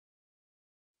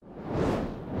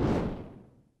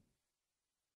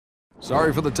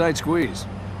Sorry for the tight squeeze.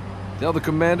 Tell the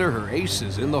commander her ace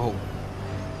is in the hole.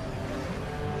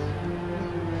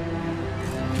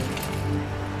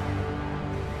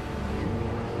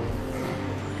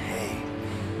 Hey,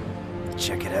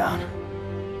 check it out.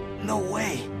 No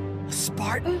way. A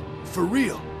Spartan? For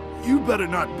real. You better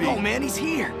not be. Oh man, he's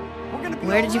here. We're gonna be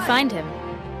Where did you find him?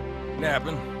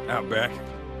 Napping, out back.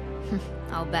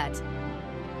 I'll bet.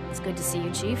 It's good to see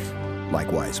you, Chief.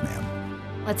 Likewise,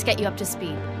 ma'am. Let's get you up to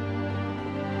speed.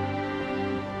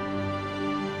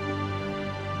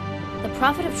 The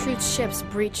Prophet of Truth's ships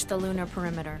breached the lunar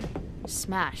perimeter,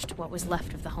 smashed what was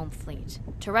left of the home fleet.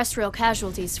 Terrestrial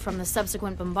casualties from the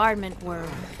subsequent bombardment were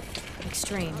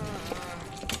extreme.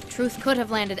 Truth could have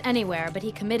landed anywhere, but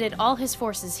he committed all his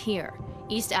forces here,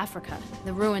 East Africa,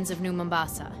 the ruins of New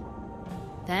Mombasa.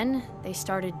 Then they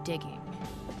started digging.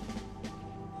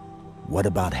 What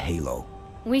about Halo?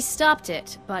 We stopped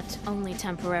it, but only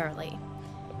temporarily.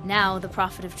 Now the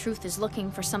Prophet of Truth is looking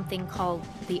for something called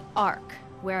the Ark,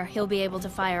 where he'll be able to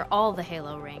fire all the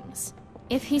Halo rings.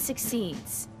 If he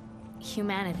succeeds,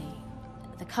 humanity,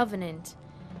 the Covenant,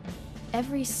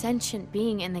 every sentient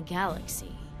being in the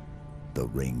galaxy. The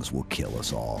rings will kill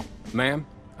us all. Ma'am,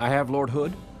 I have Lord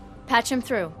Hood. Patch him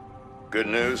through. Good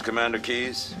news, Commander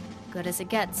Keyes? Good as it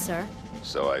gets, sir.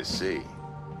 So I see.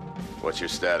 What's your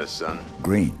status, son?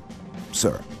 Green,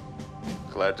 sir.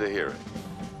 Glad to hear it.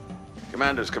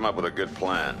 Commander's come up with a good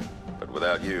plan, but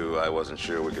without you, I wasn't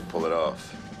sure we could pull it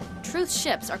off. Truth's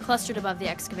ships are clustered above the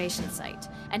excavation site,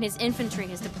 and his infantry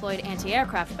has deployed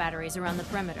anti-aircraft batteries around the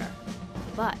perimeter.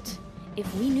 But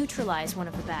if we neutralize one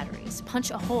of the batteries,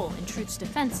 punch a hole in Truth's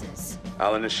defenses...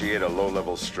 I'll initiate a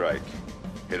low-level strike.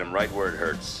 Hit him right where it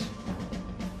hurts.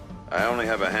 I only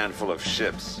have a handful of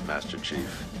ships, Master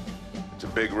Chief. It's a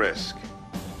big risk,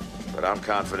 but I'm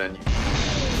confident...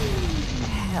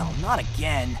 Hell, not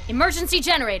again. Emergency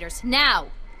generators, now!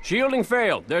 Shielding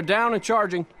failed. They're down and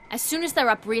charging. As soon as they're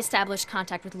up, re-establish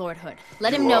contact with Lord Hood.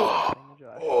 Let him know...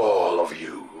 All of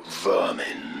you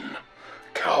vermin,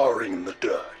 cowering in the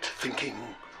dirt, thinking,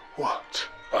 what,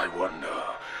 I wonder,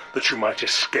 that you might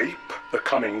escape the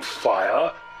coming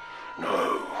fire?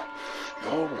 No,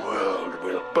 your world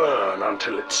will burn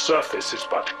until its surface is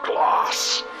but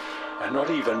glass, and not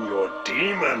even your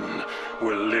demon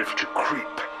will live to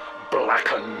creep,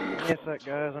 blackened. Yes, that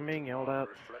guys, I'm being yelled at.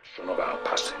 Reflection of our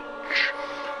passage,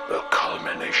 the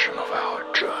culmination of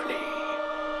our journey.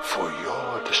 For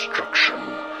your destruction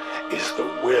is the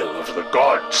will of the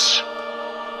gods,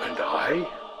 and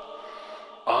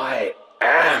I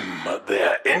am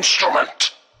their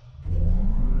instrument.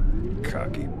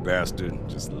 Cocky bastard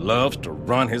just loves to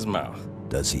run his mouth.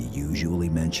 Does he usually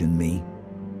mention me?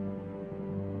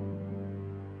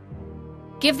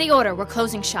 Give the order, we're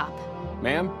closing shop.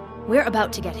 Ma'am? We're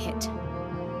about to get hit.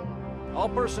 All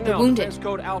personnel. The wounded. Defense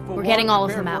code Alpha We're getting 1, all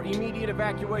of them prepare for out. Immediate I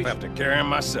evacuation. have to carry him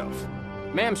myself.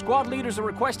 Ma'am, squad leaders are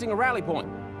requesting a rally point.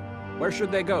 Where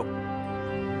should they go?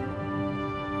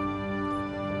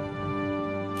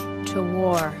 To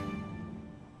war.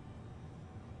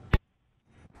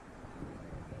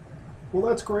 Well,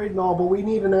 that's great and all, but we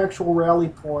need an actual rally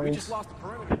We point. just lost the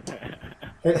perimeter.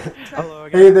 Hello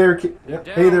again. Hey there,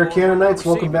 hey there, Canonites.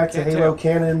 Welcome Receiving, back to can't Halo tell.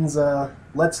 Canon's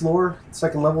Let's Lore,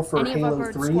 second level for Any of our Halo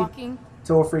birds 3. walking?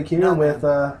 Toa Freak here No, with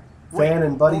fan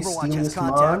and buddy Overwatch has Steeliest Mon.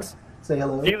 contacts. Say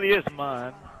hello. Steeliest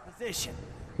mine. Position.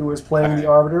 Who is playing the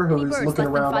Arbiter, who Any is birds looking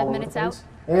less than around 5 all over the minutes place. out?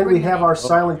 And Bring we them have in. our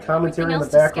silent commentary in the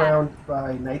Everything else to background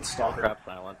by Night Stalker. Crap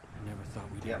silent. Never thought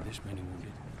we'd have this many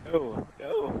wounded. Oh,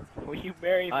 no. Will you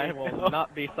marry me? I will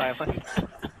not be silent.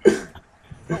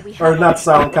 What we Or have. not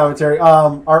silent commentary,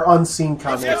 our unseen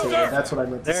commentary. That's what I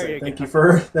meant to There say. you Thank go. you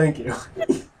for, thank you.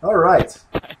 All right,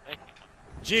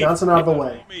 Chief, Johnson out of the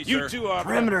way. you two are...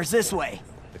 Perimeter's this way.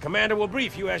 The commander will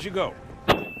brief you as you go.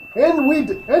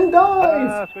 And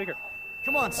dive! Speaker.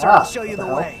 Come on, sir. Ah, I'll show you what the the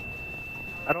hell? way.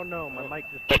 I don't know, my mic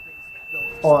just...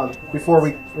 Hold on, before we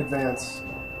advance.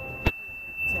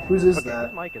 Whose is Okay, that?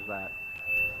 whose mic is that?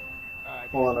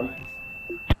 Hold on.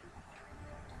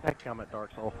 Heck, I'm at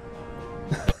Dark Soul.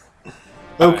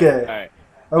 Okay. Alright.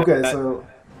 Okay, so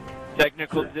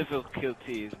Technical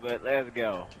difficulties, but let's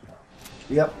go.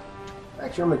 yep.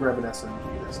 Actually, I'm gonna grab an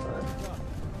SMG this time.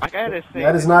 I gotta say,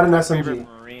 That is this not an my SMG. favorite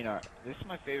Marine this is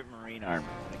my favorite Marine armor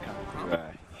when it comes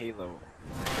to Halo.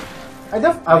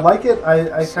 I like it.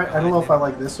 I don't know if I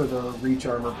like this or the Reach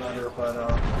armor better, but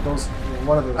those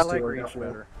one of those I like two are Reach definitely.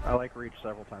 better. I like Reach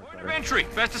several times better. Entry,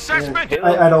 best assessment. Yeah.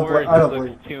 I don't Forward I don't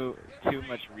looks blame. too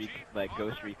much like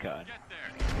Ghost Recon.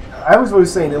 I was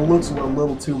always saying it looks a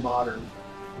little too modern.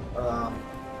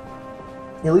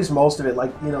 At least most of it,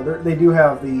 like, you know, they do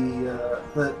have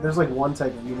there's like one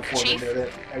type of uniform in there that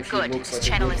actually looks like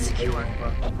channel a is secure.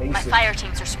 basic, My fire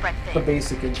teams are spread the thin.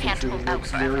 basic Can't infantry hold out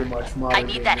looks forever. very much modern. I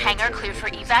need that day hangar military. cleared for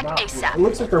It's evac not- ASAP. It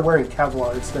looks like they're wearing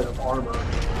Kevlar instead of armor.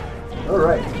 All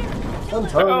right.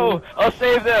 No, I'll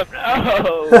save them.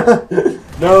 No.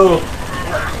 No.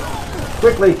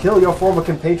 Quickly kill your former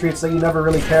compatriots that you never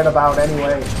really cared about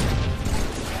anyway.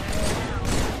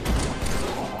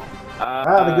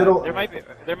 The good old.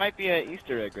 There might be an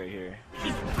Easter egg right here.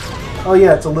 Oh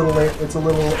yeah, it's a little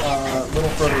little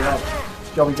further up.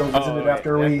 Shall we go visit it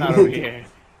after we? Not over here.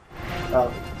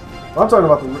 Well, I'm talking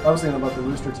about the. I was thinking about the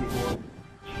Rooster Teeth one.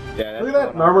 Yeah, Look at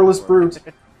that, an armorless brute.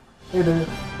 Hey there,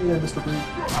 Mr.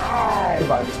 Brute.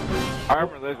 Goodbye, Mr. Brute.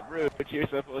 Armorless brute, but you're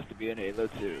supposed to be in Halo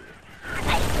 2.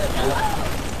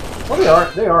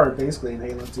 Well, they are basically in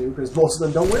Halo 2 because most of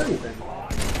them don't wear anything. Yeah,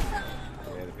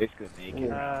 they're basically naked.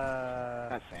 Yeah.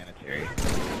 Not sanitary.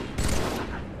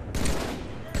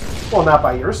 Well, not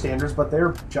by your standards, but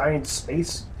they're giant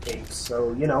space apes,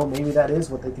 so, you know, maybe that is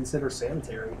what they consider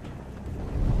sanitary.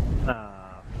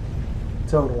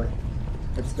 Totally.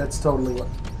 That's totally what...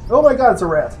 Oh my god, it's a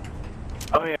rat!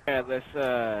 Oh yeah, let's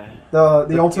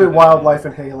The ultimate wildlife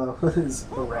in Halo is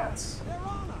the rats.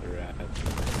 The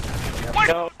rats.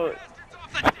 So,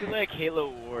 I feel like Halo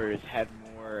Wars had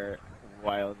more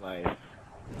wildlife.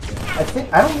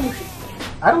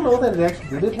 I don't know that it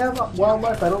actually did it have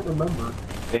wildlife. I don't remember.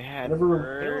 They had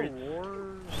birds.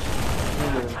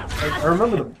 I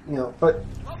remember but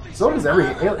so does every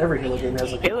Halo game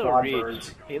has like Halo quad Reach.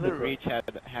 birds. Halo Reach had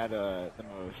the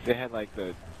most. They had like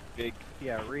the big.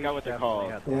 Yeah, I forgot what they're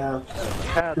called. Yeah.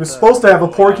 It was supposed to have a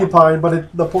porcupine, but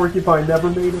the porcupine never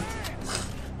made it.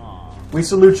 Aww. We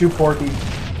salute you, Porky.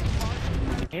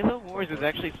 Halo Wars is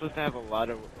actually supposed to have a lot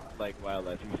of like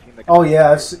wildlife. You've seen the. Oh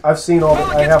yeah, I've seen all.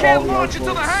 I have all the launch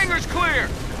until the artworks. hangar's clear.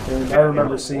 And I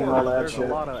remember seeing all that There's shit. a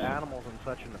lot of animals and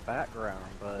such in the background,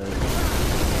 but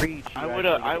Reach. I would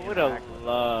have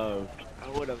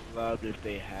loved if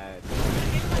they had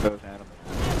those animals.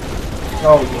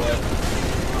 Oh yeah.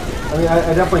 I mean,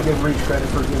 I definitely give Reach credit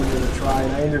for giving it a try,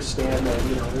 and I understand that,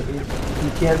 you know,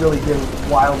 you can't really give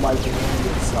wildlife and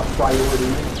animals a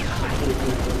priority.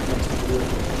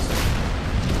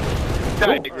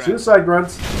 Suicide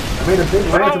grunts. I made a big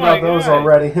rant about those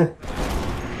already.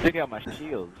 Check out my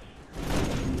shields.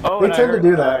 Oh, They tend to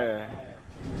do that.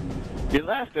 Your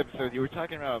last episode, you were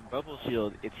talking about bubble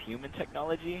shield. It's human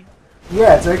technology.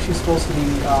 Yeah, it's actually supposed to be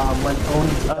like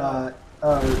Oni.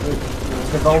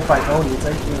 It's developed by Oni. It's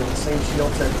actually the same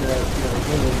shield that the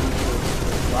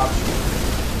drop shield.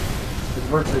 It's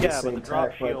virtually the same but the drop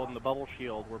tech, shield and the bubble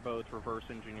shield were both reverse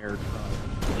engineered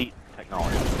heat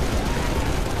technology.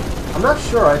 I'm not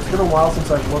sure. It's been a while since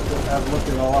I've looked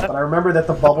it all up, but I remember that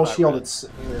the bubble shield.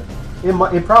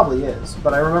 It probably is,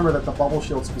 but I remember that the bubble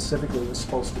shield specifically was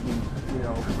supposed to be,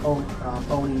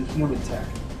 Oni human tech.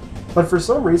 But for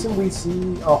some reason, we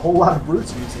see a whole lot of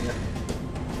brutes using it.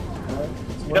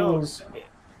 It's one of those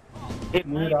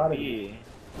weird oddities.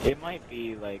 It might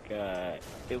be like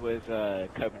it was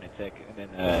Covenant tech, and then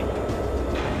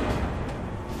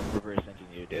reverse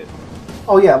engineered it.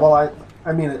 Oh yeah, well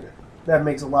I mean that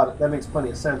makes plenty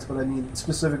of sense. But I mean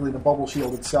specifically the bubble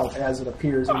shield itself, as it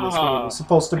appears in this game, is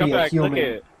supposed to be a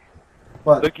human.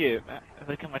 Look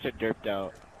how much I derped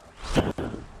out.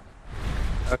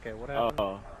 Okay, what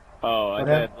happened? Oh, I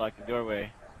had blocked the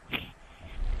doorway.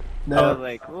 No. I was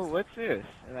like, "Oh, what's this?"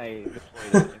 And I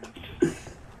deployed it, and it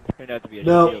turned out to be a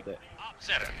shield.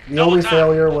 The only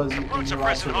failure was in your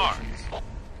observations.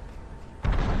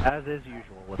 As is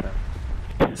usual with him.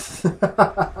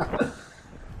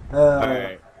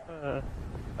 Alright.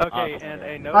 Okay, and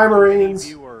a note Hi, to Marines.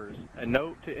 any viewers. A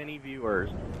note to any viewers.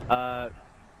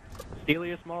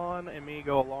 Steeliest Mon and me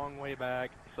go a long way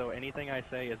back, so anything I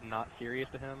say is not serious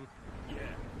to him.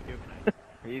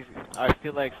 I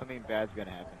feel like something bad's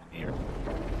gonna happen here.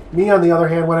 Me on the other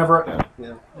hand,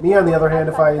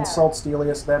 if I insult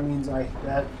Steeliest, that means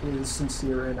that is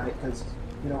sincere, and because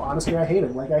honestly, I hate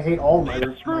him. Like I hate all my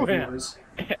viewers.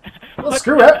 Well,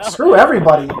 screw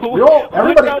everybody.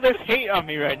 Everybody. Look how there's hate on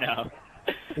me right now.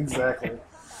 Exactly.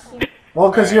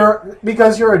 Well, because you're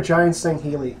a giant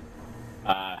Sangheili.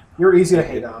 You're easy to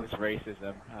hate on. It's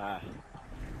racism.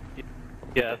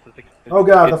 Yes. Oh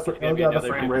god, the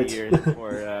frame rate.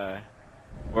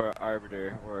 Or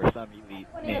Arbiter, or some elite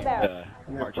named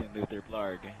Martin Luther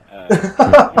Blarg.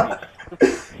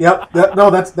 Yep.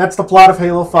 That's the plot of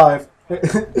Halo 5.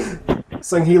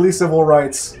 Sangheili civil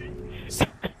rights.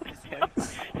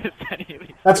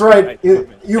 That's right.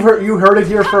 You heard it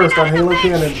here first on Halo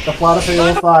Canon. The plot of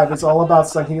Halo 5 is all about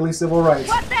Sangheili civil rights.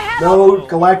 What the hell No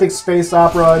galactic space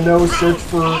opera. No search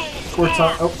for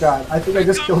time. Oh god, I think I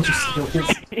just killed you,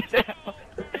 Steeliest.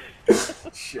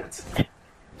 Shit.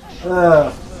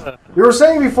 We were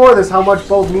saying before this how much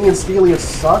both me and Steeliest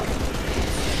suck.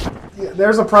 Yeah,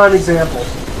 there's a prime example.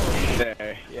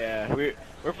 There, yeah.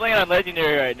 We're playing on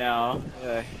Legendary right now.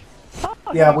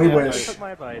 Yeah, we wish. Took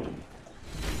my advice.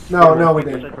 No, we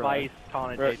didn't.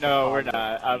 No, we're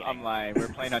not. I'm lying. We're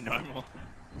playing on normal.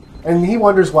 And he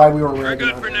wonders why we were We're ragging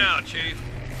good on for him. now, Chief.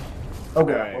 Oh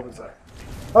god, what was that?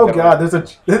 Oh god, there's a.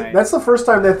 That's the first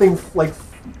time that thing like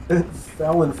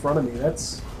fell in front of me.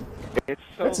 That's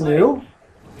new.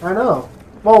 I know.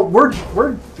 Well, we're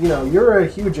you know, you're a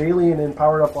huge alien in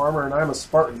powered up armor, and I'm a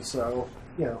Spartan, so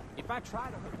you know. If I try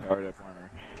to powered up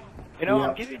armor. You know,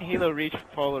 I'm giving Halo Reach,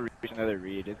 Polar Reach another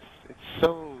read. It's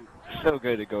so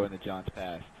good to go in the John's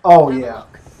past. Oh yeah.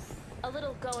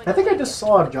 I think I just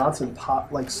saw Johnson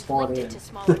pop like spawn in.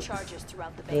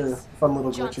 Yeah, fun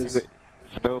little glitches.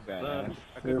 So bad.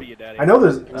 I know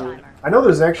there's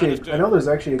actually a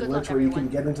glitch where you can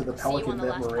get into the Pelican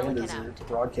that Miranda's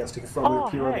broadcasting from and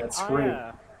appear on that screen.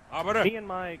 Me and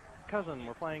my cousin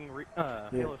were playing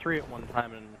Halo 3 at one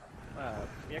time, and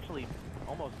we actually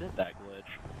almost did that glitch.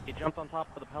 He jumped on top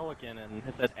of the Pelican and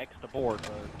hit that X to board,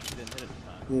 but he didn't hit it this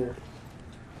time. Yeah.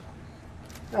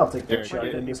 I'll take that shot,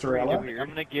 Mr. Ella. I'm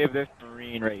gonna give this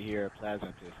Marine right here a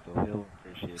plasma pistol. He'll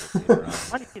appreciate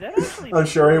it. I'm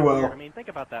sure he will. I mean, think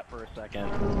about that for a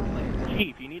second. Like,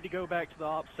 Chief, you need to go back to the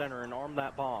ops center and arm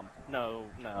that bomb. No,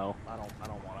 I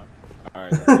don't want it. All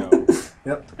right, let's go.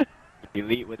 Yep.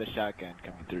 Elite with a shotgun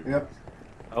coming through. Yep.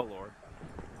 Oh lord.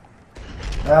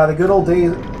 The good old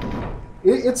days.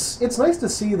 It's nice to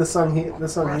see the Sun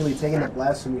Healy taking the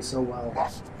blasphemy so well.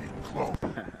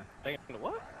 Taking the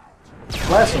what?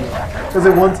 Blasphemy,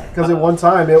 because at one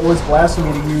time it was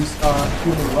blasphemy to use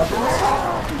human weapons.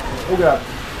 Oh god.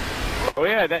 Oh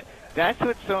yeah, that's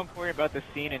what's so important about the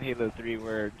scene in Halo 3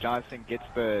 where Johnson gets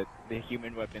the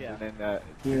human weapons and then the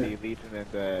elites and then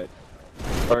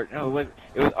it was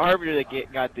Arbiter that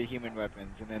got the human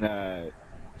weapons and then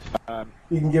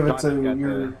you can give Johnson it to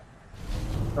your.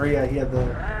 Or yeah, he had the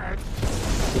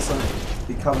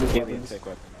Covenant weapons.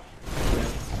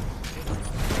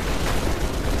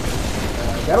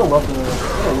 Gotta love the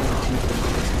Chief.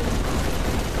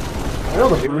 I know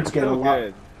the brutes get a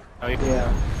lot. Oh,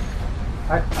 yeah.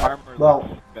 Armor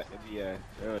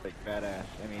they're like badass.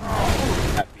 I mean,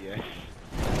 not BS.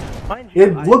 Mind you,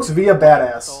 it looks via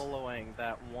badass. Soloing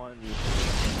that one in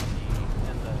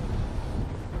the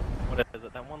what is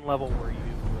it? That one level where you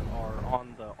are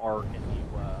on the Ark and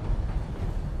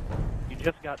you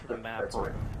just got to the map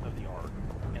room of the Ark.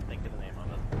 Can't think of the name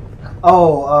of it.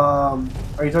 Oh,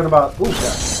 are you talking about? Ooh,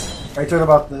 yeah. Are you talking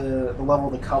about the level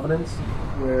of the Covenant,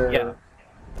 where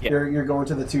you're going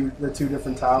to the two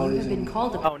different towers? You have been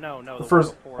called oh no, the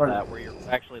first before that where you're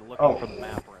actually looking for the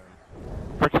map room.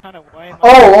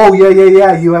 Oh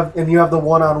yeah. You have the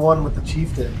one-on-one with the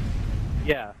chieftain.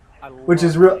 Yeah, which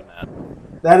is real.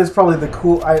 That is probably the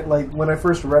cool. Like when I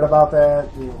first read about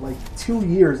that, like 2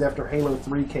 years after Halo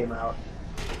 3 came out,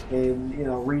 and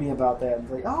reading about that, and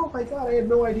like, oh my god, I had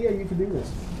no idea you could do this.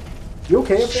 You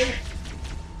okay up there?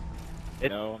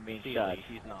 No, I mean, she's not.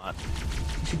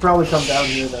 You should probably come down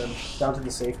here then, down to the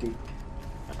safety.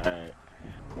 Alright.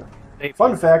 Yeah.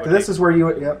 Fun fact: this is where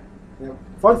you. Yep.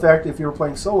 Fun fact: if you were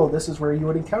playing solo, this is where you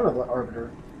would encounter the Arbiter.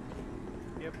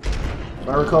 Yep. If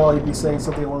I recall, you'd be saying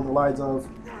something along the lines of,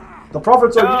 "The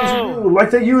prophets are using you like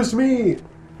they used me.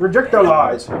 Reject their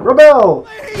lies. Rebel."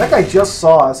 That guy just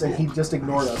saw us and he just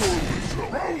ignored us.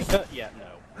 Yeah,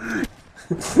 no.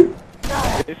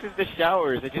 This is the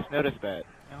showers. I just noticed that.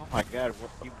 Oh my god,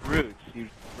 you brutes! You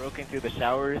broke into the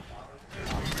showers.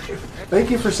 Thank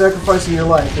you for sacrificing your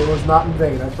life. It was not in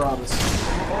vain, I promise.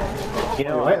 You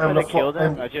know, anyway, I could have killed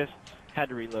him. I just had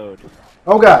to reload.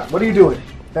 Oh god, what are you doing?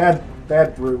 Bad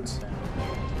brutes.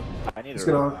 I need to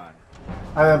reload.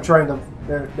 I'm trying to.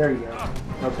 There you go.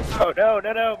 Okay. Oh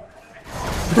no!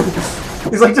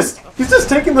 He's just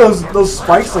taking those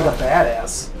spikes like a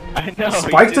badass. I know.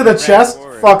 Spike to the chest?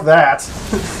 Fuck that.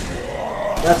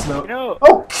 That's no. No.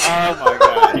 Oh! Oh my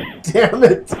god. Damn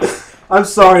it. I'm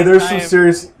sorry, there's some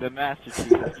serious. The Master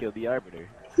Chief has killed the Arbiter.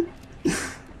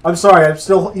 I'm sorry,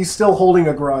 he's still holding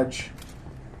a grudge.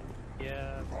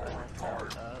 Yeah.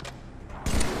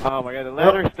 Oh my god, the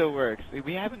ladder still works.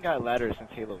 We haven't got ladders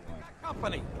since Halo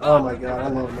 1. Oh my god, I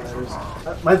love ladders.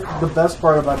 The best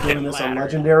part about doing this on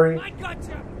Legendary,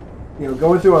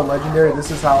 going through on Legendary, this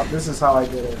is how I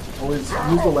did it. Always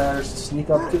use the ladders to sneak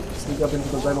up into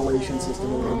the ventilation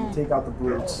system and then take out the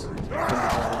brutes.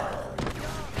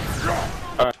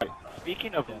 Alright,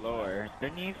 speaking of lore, there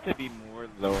needs to be more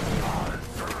lore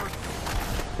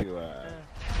to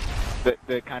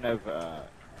the kind of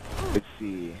let's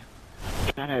see.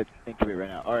 I'm trying to think of it right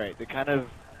now. All right, the kind of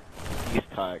peace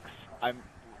talks. I'm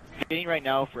getting right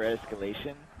now for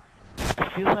escalation. I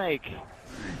feel like,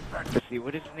 let's see,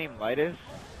 what is his name? Lightus?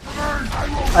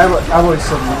 I've always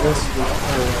said Letus, or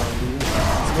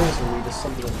Letus,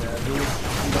 something like that. We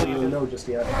don't really know just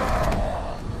yet.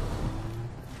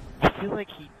 I feel like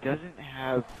he doesn't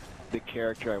have the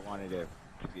character I wanted it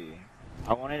to be.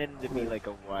 I wanted him to be like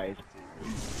a wise.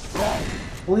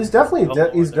 Well, he's definitely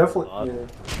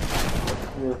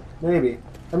yeah, maybe.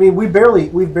 I mean, we've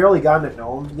barely gotten to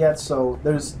know him yet, so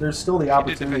there's still the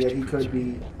opportunity that he could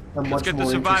be a much get more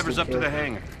the survivors interesting up character. to the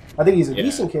hangar. I think he's a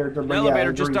decent character, but Elevator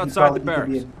yeah, just outside the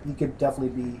barracks. he could definitely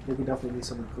be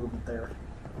some improvement there.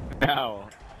 Now,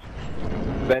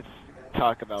 let's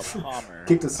talk about Palmer.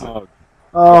 Kick the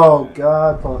Oh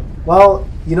God, Paul. Well,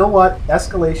 you know what?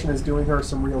 Escalation is doing her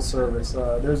some real service.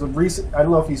 There's a recent, I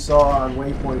don't know if you saw on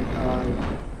Waypoint,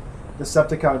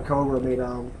 Decepticon Cobra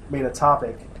made a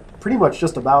topic, pretty much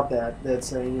just about that. That's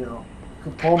saying, you know,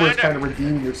 Palmer's kind of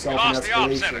redeeming yourself in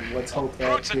Escalation. Let's hope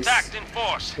that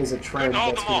this is a trend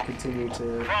that's going to continue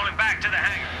to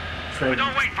trend.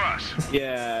 Don't wait for us.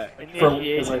 Yeah,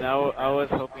 initiation. I was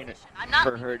hoping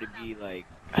for her to be like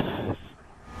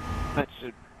such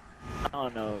a, I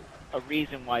don't know, a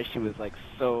reason why she was like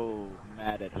so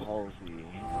mad at Halsey.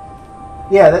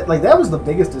 Yeah, that was the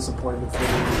biggest disappointment for me.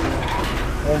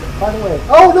 And by the way,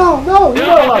 oh no, you're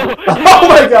not allowed. Oh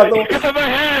my God! No. Got my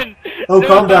hand. Oh, no.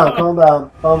 Calm down.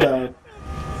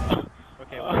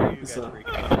 Okay, what are you guys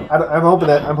freaking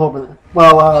out? I'm hoping.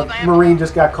 Well, Marine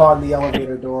just got caught in the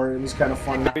elevator door. It was kind of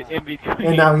funny.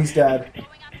 And now he's dead.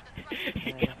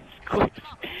 He got squished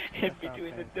in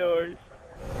between the doors.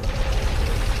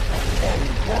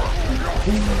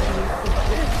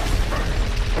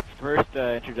 First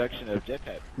introduction of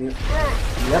jetpack. Yep.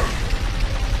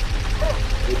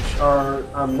 Which are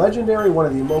on Legendary one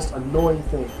of the most annoying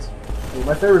things. I mean,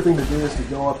 my favorite thing to do is to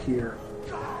go up here,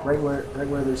 right where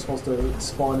they're supposed to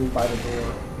spawn in by the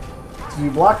door. So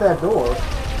you block that door.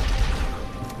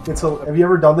 Have you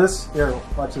ever done this? Here,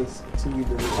 watch this. See you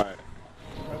do this.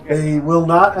 They will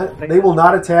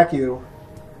not attack you.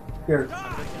 Here,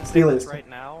 Steeliest. Right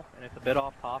now, and it's a bit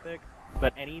off topic,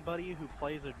 but anybody who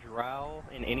plays a drow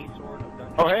in any sort of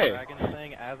Dungeons and Dragons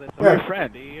thing as it's a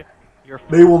friend,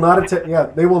 they will not attack. Yeah,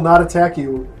 they will not attack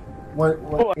you when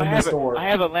in the store. I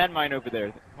have a landmine over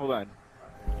there. Hold on.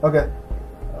 Okay.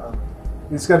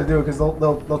 You just got to do it because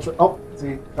they'll try. Oh,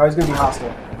 see, now he's gonna be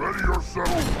hostile. Ready yourself.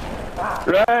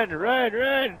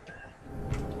 Run!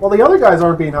 Well, the other guys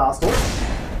aren't being hostile.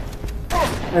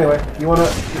 Anyway, you wanna?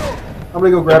 I'm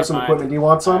gonna go grab some equipment. Do you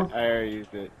want some? I already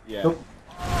used it. Yeah. Nope.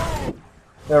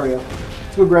 There we go.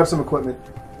 Let's go grab some equipment.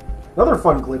 Another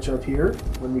fun glitch up here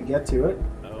when we get to it.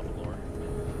 Oh Lord.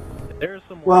 There's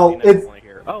some more. Well, it's.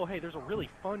 Oh, hey, there's a really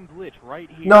fun glitch right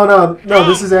here. No.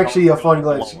 This is actually a fun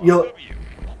glitch.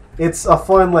 It's a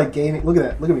fun like gaming. Look at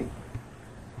that. Look at me.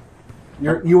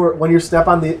 When you step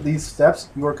on these steps,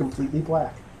 you are completely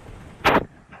black. Hey,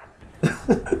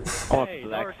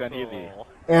 black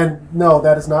and no,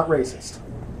 that is not racist.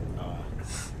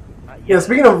 Yeah,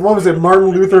 speaking of, what was it, Martin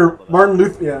Luther,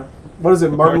 yeah. What is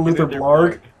it, Martin Luther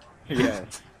Blarg? Yeah.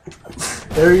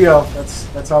 There you go.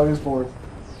 That's how he was born.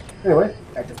 Anyway,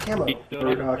 active camo.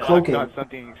 Or cloaking. On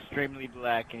something extremely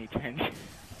black and he turned.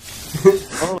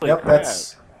 Yep, crap.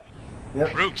 That's.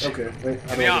 Yep. Roots. Okay, wait.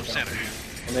 In the op center.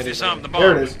 Disarm the bomb.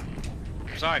 There it is.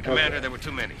 Sorry, Commander, there were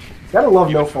too many. Gotta love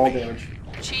no fall damage.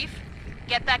 Chief,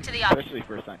 get back to the op. Especially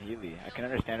first on Healy. I can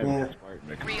understand it being smart.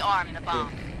 Rearm the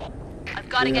bomb. I've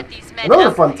got to get these men Another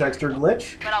out. fun texture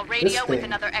glitch. But I'll radio with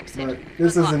another exit. But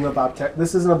this isn't about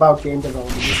this isn't about game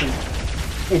development.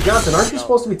 Hey Johnson, aren't you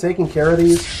supposed to be taking care of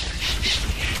these?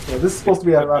 Yeah, this is supposed to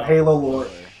be about Halo lore.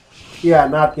 Yeah,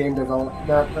 not game development,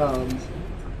 not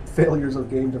failures of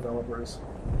game developers.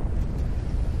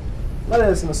 But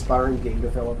as an aspiring game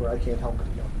developer, I can't help but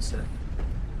notice it.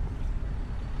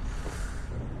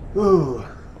 Ooh.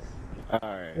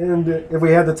 Alright. And if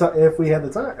we had the time,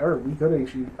 or we could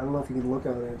actually, I don't know if you can look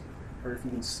on it, or if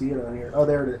you can see it on here. Oh,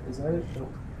 there it is. Is that it?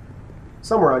 Nope.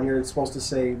 Somewhere on here, it's supposed to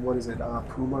say, what is it,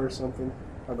 Puma or something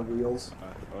on the wheels.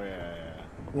 Oh yeah.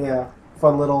 Yeah,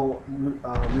 fun little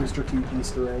Rooster Teeth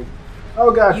Easter egg.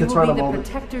 Oh God, Katana moment.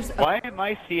 Why am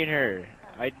I seeing her?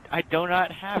 I do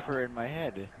not have her in my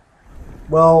head.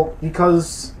 Well,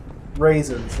 because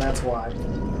raisins. That's why.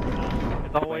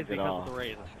 It's always because of the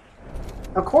raisins.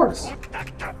 Of course.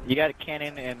 You got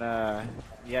Canon and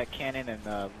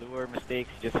lure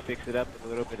mistakes. Just fix it up with a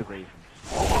little bit of raisins.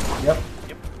 Yep.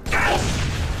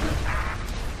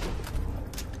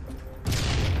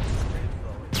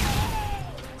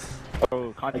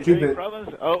 Oh, continuity problems?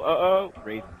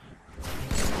 Raisins.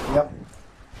 Yep.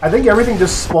 I think everything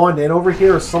just spawned in over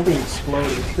here or something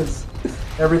exploded because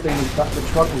everything was, the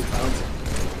truck was bouncing.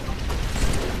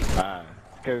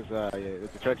 Because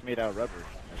the truck's made out of rubber.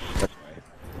 That's why.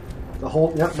 The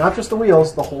whole, yep, not just the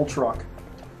wheels, the whole truck.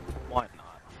 Why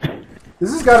not?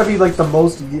 This has got to be like the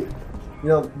most,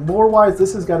 lore-wise,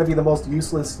 this has got to be the most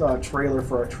useless trailer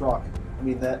for a truck. I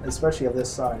mean, that especially of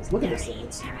this size. Look at this thing;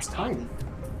 it's tiny.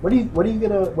 What are you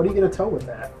gonna tow with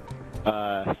that?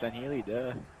 Stan Healy,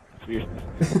 duh. That's weird.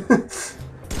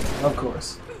 Of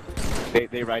course.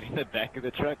 They ride in the back of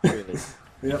the truck, really.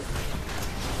 Yep.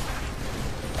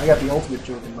 I got the ultimate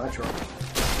joke in my truck.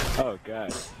 Oh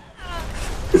god.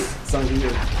 Stan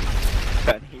Healy.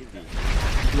 Stan Healy.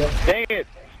 Yep. Dang it!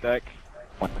 Stuck.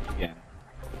 Once again.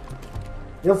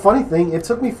 You know, funny thing, it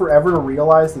took me forever to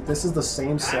realize that this is the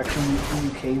same section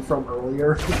you came from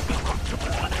earlier.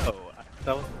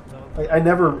 I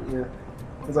never,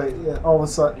 it's like, all of a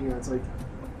sudden, it's like,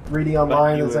 reading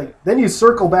online, it's like, then you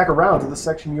circle back around to the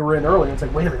section you were in earlier, it's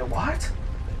like, wait a minute, what?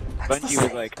 Bungie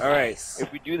was like, alright,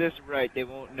 if we do this right, they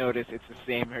won't notice it's the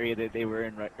same area that they were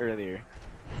in earlier.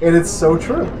 And it's so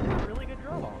true.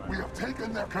 We have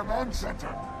taken their command center.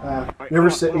 Have you ever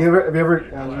sat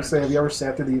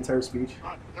through the entire speech?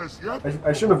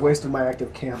 I shouldn't have wasted my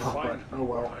active camo, but oh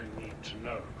well. I need to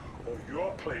know, or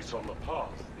your place on the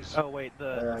path is. Oh wait,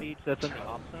 the speech that's in the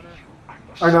op center.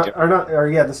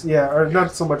 Or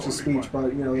not so much the speech, but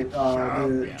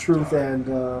the truth and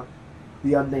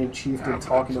the unnamed chieftain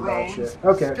talking about shit.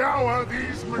 Okay.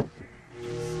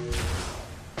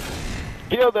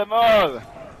 Kill them all!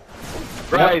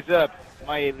 Rise up,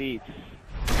 my elites.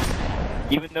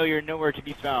 Even though you're nowhere to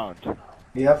be found.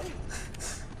 Yep.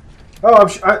 Oh,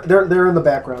 they're in the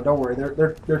background. Don't worry.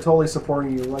 They're totally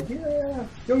supporting you. Like, yeah,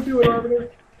 go do it,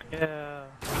 Arbiter. Yeah.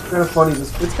 It's kind of funny.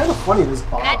 It's kind of funny. This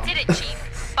bomb. That did it,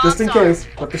 Chief. Just in case,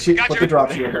 put the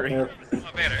drop shield. Yeah.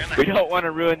 We don't want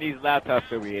to ruin these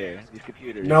laptops over here, these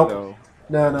computers. Nope. So.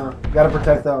 No. Gotta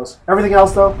protect those. Everything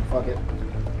else though, fuck it.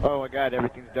 Oh my god,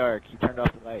 everything's dark. He turned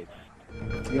off the lights.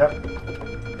 Yep.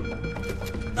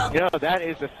 You know, that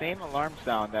is the same alarm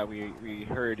sound that we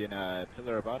heard in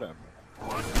Pillar of Autumn.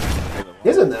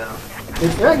 Is it now?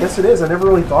 Yeah, I guess it is. I never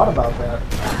really thought about that.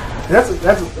 That's the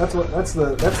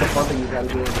fun thing you gotta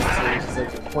do in this series. Is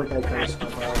like point that kind of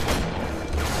stuff out.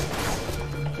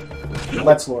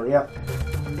 Let's lore, yeah.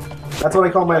 That's what I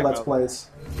call my Let's Plays.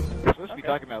 We're supposed to be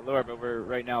talking about lore, but we're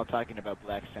right now talking about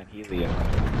Black Stan Healy.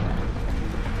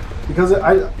 Because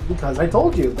I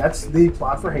told you that's the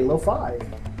plot for Halo 5.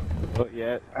 Well,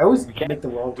 yeah. I always make the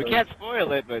wrong. We can't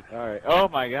spoil it, but all right. Oh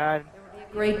my god.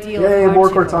 Great deal. Yay, more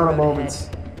Cortana moments.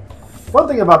 One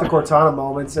thing about the Cortana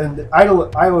moments, and I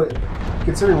would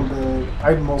considering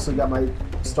I mostly got my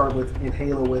start in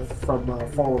Halo from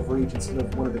Fall of Reach instead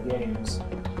of one of the games.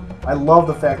 I love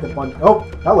the fact that Bungie. Oh,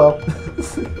 hello.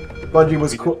 Bungie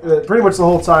was pretty much the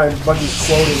whole time. Bungie's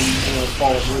quoting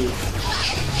Fall of Reach.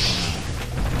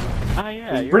 Ah,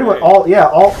 yeah. Pretty much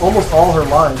almost all her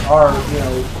lines are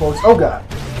quotes. Oh god,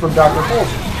 from Dr.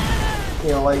 Fulton.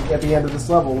 Like at the end of this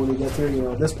level, when you get to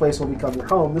this place will become your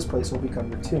home. This place will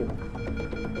become your tomb.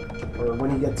 Or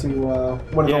when you get to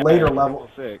one of the later levels.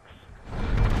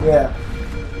 Yeah.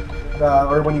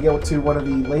 Or when you get to one of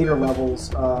the later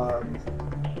levels.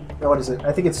 What is it?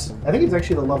 I think it's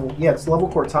actually the level. Yeah, it's level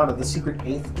Cortana, the secret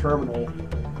 8th terminal.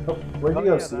 Oh, where'd you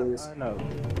go, Steeliest? I know.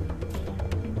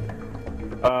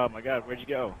 Oh my god, where'd you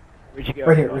go? Where'd you go?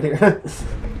 Right here.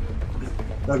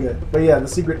 Okay, but yeah, the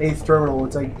secret 8th terminal.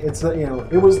 It's like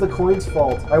it was the coin's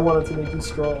fault. I wanted to make you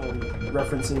strong.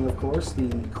 Referencing, of course, the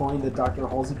coin that Dr.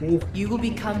 Halsey gave. You will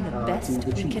become the best to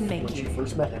the we chief can make when you. she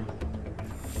first met him.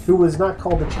 Who was not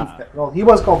called the chief back. Well, he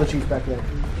was called the chief back then.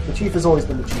 The chief has always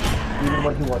been the chief, even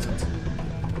when he wasn't.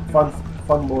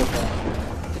 Fun lore fact.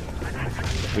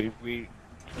 We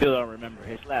still don't remember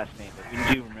his last name, but we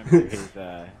do remember his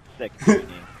second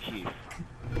name, Chief.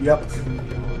 Yep.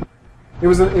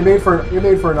 It made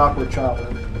for an awkward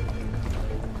childhood.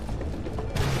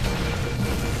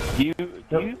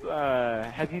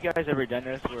 Have you guys ever done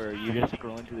this where you just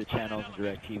scroll into the channels in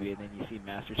DirecTV and then you see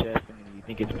Master Chef and then you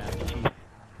think it's Master Chief?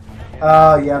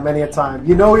 Yeah, many a time.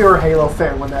 You know you're a Halo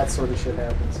fan when that sort of shit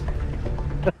happens.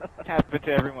 It happens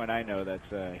to everyone I know that's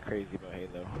crazy about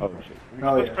Halo. Oh shit!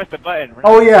 Yeah. Press the button.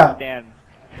 Oh yeah. Stand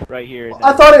right here.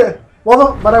 I thought it.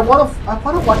 Well, but I want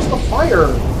to watch the fire.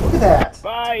 Look at that.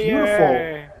 Fire. Beautiful.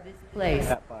 This place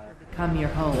will become your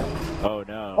home. Oh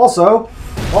no. Also,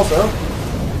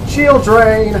 shield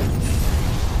drain.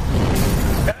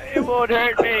 It won't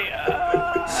hurt me.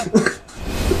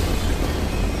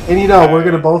 And you know, we're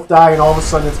gonna both die, and all of a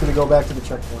sudden it's gonna go back to the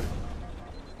checkpoint.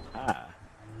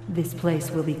 This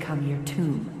place will become your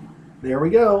tomb. There we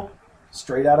go.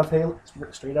 Straight out of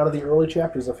the early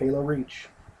chapters of Halo Reach.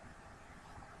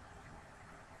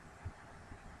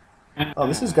 Oh,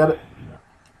 this has got it.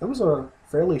 That was a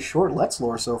fairly short Let's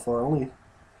Lore so far. Only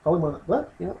probably one.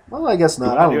 What? Yeah. Well, I guess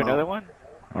not. I don't know. Another one?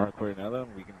 I'll record another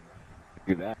one. We can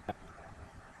do that.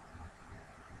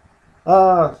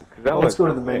 Let's go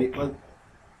to the menu.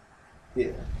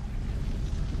 Yeah.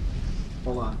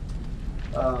 Hold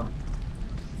on.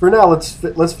 For now,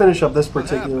 let's finish up this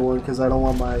particular one because I don't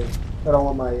want my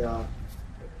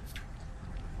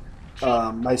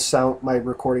my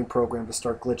recording program to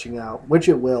start glitching out, which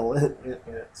it will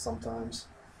sometimes.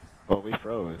 Well, we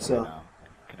froze. So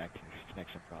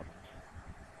connection problems.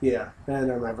 Yeah,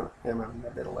 and I'm having a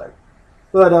bit of lag.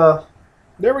 But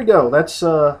there we go. That's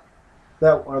that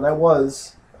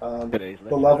was the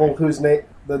level whose name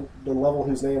the level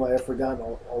whose name I have forgotten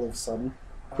all of a sudden.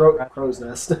 Crow's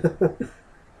Nest.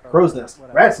 Crow's Nest.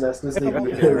 Rat's Nest is the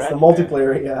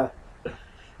multiplayer. Yeah,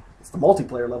 it's the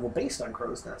multiplayer level based on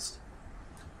Crow's Nest.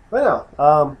 But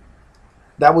no,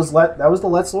 that was the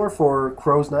Let's Lore for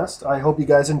Crow's Nest. I hope you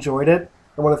guys enjoyed it.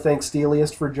 I want to thank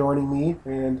Steeliest for joining me,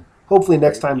 and hopefully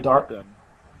next time not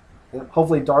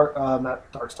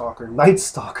Darkstalker, Night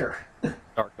Stalker.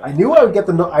 I knew I would get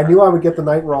the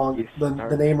night wrong,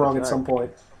 the name wrong at some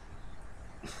point.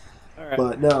 Right.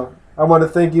 But no, I want to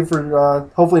thank you for.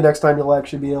 Hopefully next time you'll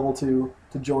actually be able to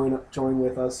join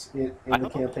with us in the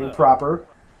campaign proper,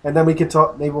 and then we can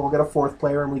talk. Maybe we'll get a fourth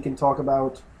player, and we can talk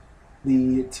about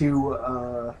the two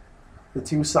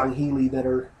Sangheili that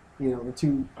are the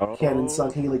two Canon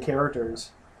Sangheili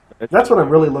characters. That's what I'm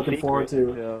really looking forward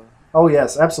to. Oh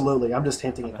yes, absolutely. I'm just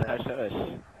hinting at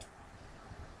that.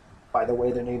 By the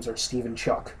way, their names are Steve and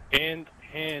Chuck. And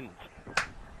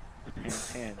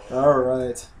All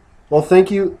right. Well,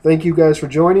 thank you guys for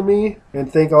joining me,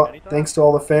 and thanks to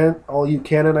all you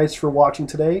Canonites for watching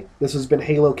today. This has been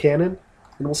Halo Canon,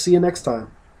 and we'll see you next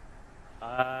time.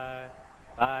 Bye.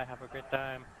 Have a great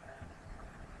time.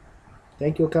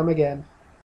 Thank you. Come again.